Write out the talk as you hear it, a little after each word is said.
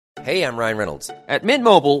Hey, I'm Ryan Reynolds. At Mint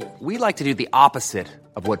Mobile, we like to do the opposite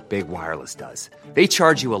of what Big Wireless does. They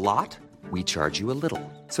charge you a lot, we charge you a little.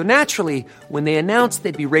 So naturally, when they announced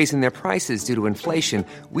they'd be raising their prices due to inflation,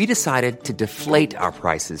 we decided to deflate our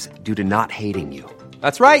prices due to not hating you.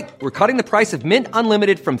 That's right. We're cutting the price of Mint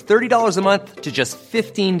Unlimited from $30 a month to just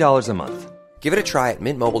 $15 a month. Give it a try at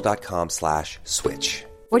mintmobile.com/switch.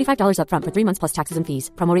 $45 up front for 3 months plus taxes and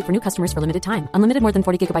fees. Promo rate for new customers for limited time. Unlimited more than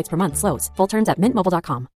 40 gigabytes per month. Slows full terms at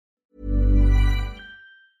mintmobile.com.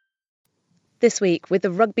 This week, with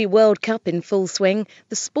the Rugby World Cup in full swing,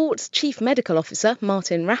 the sport's Chief Medical Officer,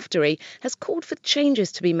 Martin Raftery, has called for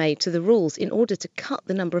changes to be made to the rules in order to cut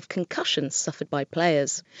the number of concussions suffered by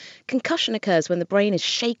players. Concussion occurs when the brain is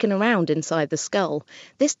shaken around inside the skull.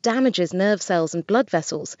 This damages nerve cells and blood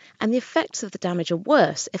vessels, and the effects of the damage are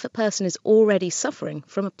worse if a person is already suffering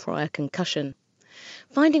from a prior concussion.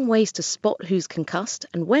 Finding ways to spot who's concussed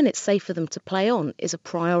and when it's safe for them to play on is a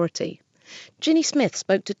priority. Ginny Smith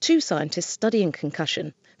spoke to two scientists studying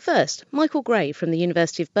concussion. First, Michael Gray from the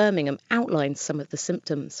University of Birmingham outlined some of the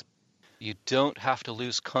symptoms. You don't have to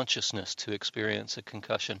lose consciousness to experience a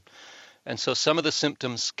concussion. And so some of the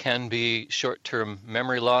symptoms can be short-term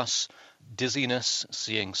memory loss, dizziness,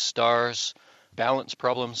 seeing stars, balance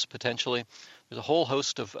problems potentially. There's a whole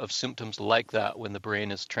host of symptoms like that when the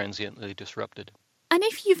brain is transiently disrupted. And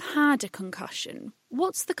if you've had a concussion,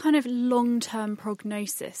 what's the kind of long-term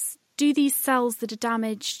prognosis? Do these cells that are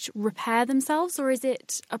damaged repair themselves, or is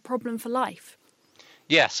it a problem for life?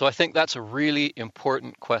 Yeah, so I think that's a really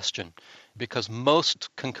important question, because most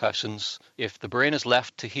concussions, if the brain is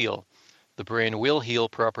left to heal, the brain will heal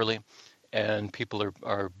properly and people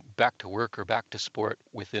are back to work or back to sport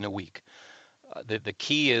within a week. The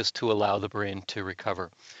key is to allow the brain to recover.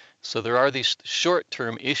 So there are these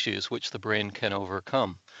short-term issues which the brain can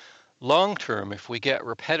overcome. Long-term, if we get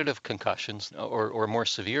repetitive concussions or more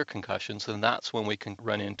severe concussions, then that's when we can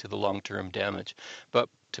run into the long-term damage. But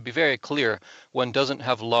to be very clear, one doesn't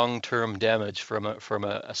have long-term damage from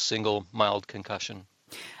a single mild concussion.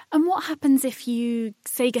 And what happens if you,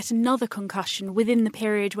 say, get another concussion within the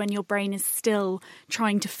period when your brain is still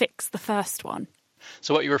trying to fix the first one?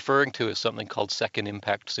 So what you're referring to is something called second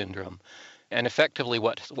impact syndrome. And effectively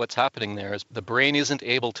what's happening there is the brain isn't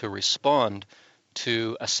able to respond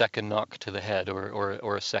to a second knock to the head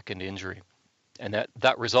or a second injury. And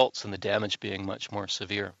that results in the damage being much more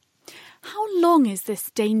severe. How long is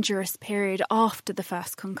this dangerous period after the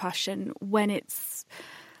first concussion when it's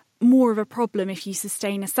more of a problem if you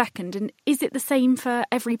sustain a second? And is it the same for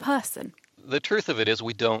every person? The truth of it is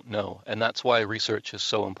we don't know, and that's why research is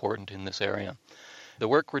so important in this area. The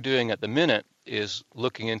work we're doing at the minute is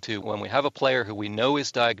looking into when we have a player who we know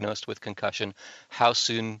is diagnosed with concussion, how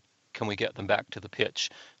soon can we get them back to the pitch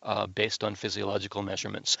based on physiological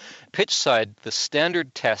measurements. Pitch side, the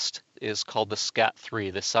standard test is called the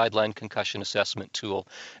SCAT-3, the Sideline Concussion Assessment Tool.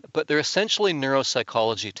 But they're essentially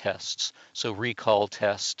neuropsychology tests, so recall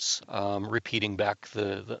tests, repeating back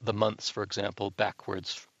the months, for example,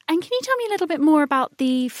 backwards. And can you tell me a little bit more about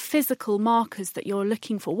the physical markers that you're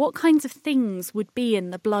looking for? What kinds of things would be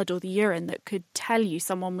in the blood or the urine that could tell you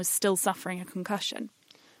someone was still suffering a concussion?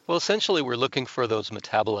 Well, essentially, we're looking for those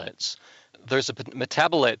metabolites. There's a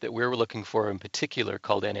metabolite that we're looking for in particular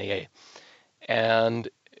called NAA. And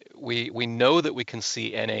we know that we can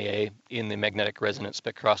see NAA in the magnetic resonance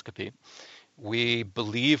spectroscopy. We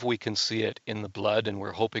believe we can see it in the blood, and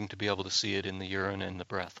we're hoping to be able to see it in the urine and the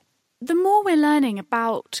breath. The more we're learning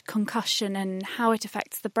about concussion and how it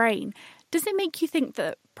affects the brain, does it make you think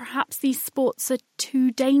that perhaps these sports are too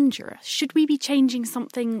dangerous? Should we be changing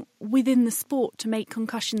something within the sport to make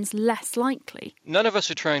concussions less likely? None of us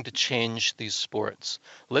are trying to change these sports.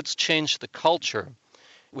 Let's change the culture,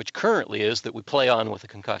 which currently is that we play on with a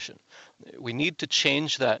concussion. We need to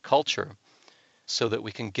change that culture so that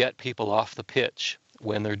we can get people off the pitch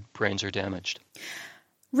when their brains are damaged.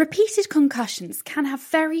 Repeated concussions can have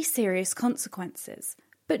very serious consequences,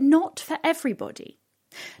 but not for everybody.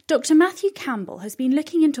 Dr. Matthew Campbell has been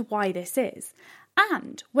looking into why this is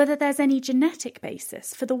and whether there's any genetic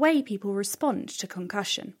basis for the way people respond to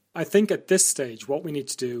concussion. I think at this stage what we need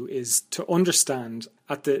to do is to understand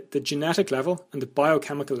at the genetic level and the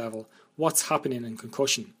biochemical level what's happening in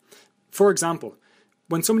concussion. For example,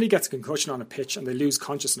 when somebody gets a concussion on a pitch and they lose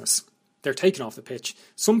consciousness, they're taken off the pitch.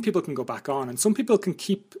 Some people can go back on and some people can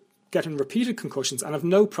keep getting repeated concussions and have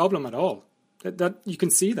no problem at all. That you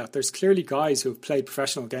can see that. There's clearly guys who have played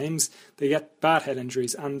professional games, they get bad head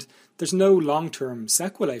injuries and there's no long-term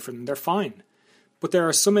sequelae for them. They're fine. But there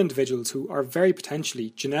are some individuals who are very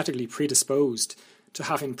potentially genetically predisposed to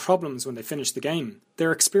having problems when they finish the game.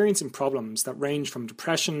 They're experiencing problems that range from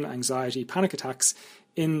depression, anxiety, panic attacks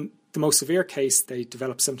In the most severe case, they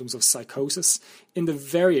develop symptoms of psychosis. In the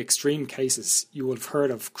very extreme cases, you will have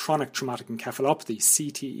heard of chronic traumatic encephalopathy,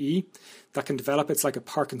 CTE, that can develop. It's like a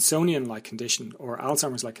Parkinsonian-like condition or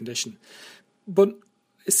Alzheimer's-like condition. But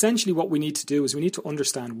essentially what we need to do is we need to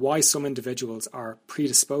understand why some individuals are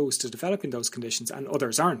predisposed to developing those conditions and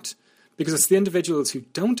others aren't. Because it's the individuals who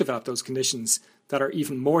don't develop those conditions that are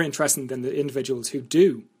even more interesting than the individuals who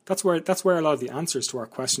do. That's where a lot of the answers to our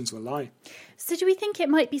questions will lie. So do we think it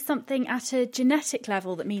might be something at a genetic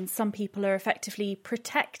level that means some people are effectively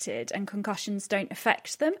protected and concussions don't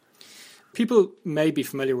affect them? People may be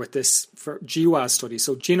familiar with this for GWAS studies,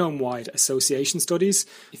 so genome-wide association studies.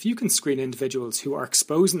 If you can screen individuals who are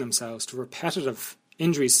exposing themselves to repetitive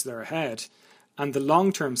injuries to their head and the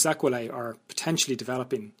long-term sequelae are potentially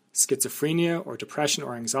developing schizophrenia or depression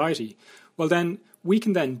or anxiety, well then we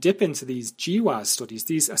can then dip into these GWAS studies,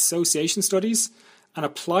 these association studies, and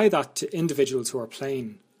apply that to individuals who are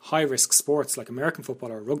playing high-risk sports like American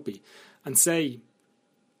football or rugby and say,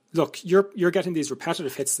 look, you're getting these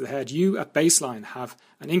repetitive hits to the head. You, at baseline, have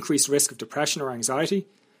an increased risk of depression or anxiety.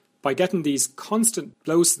 By getting these constant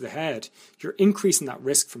blows to the head, you're increasing that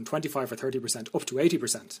risk from 25 or 30% up to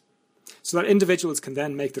 80%. So that individuals can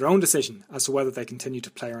then make their own decision as to whether they continue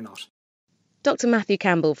to play or not. Dr. Matthew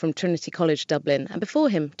Campbell from Trinity College Dublin, and before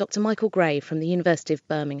him, Dr. Michael Gray from the University of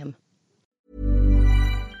Birmingham.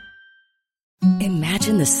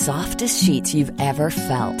 Imagine the softest sheets you've ever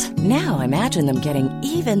felt. Now imagine them getting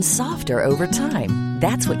even softer over time.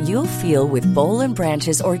 That's what you'll feel with Boll &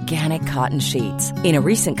 Branch's organic cotton sheets. In a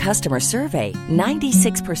recent customer survey,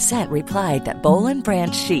 96% replied that Boll &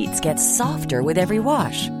 Branch sheets get softer with every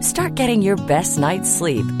wash. Start getting your best night's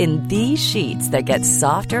sleep in these sheets that get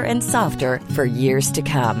softer and softer for years to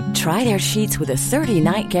come. Try their sheets with a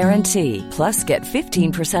 30-night guarantee. Plus, get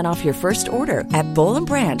 15% off your first order at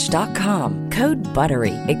bollandbranch.com. Code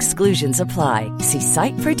BUTTERY. Exclusions apply. See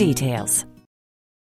site for details.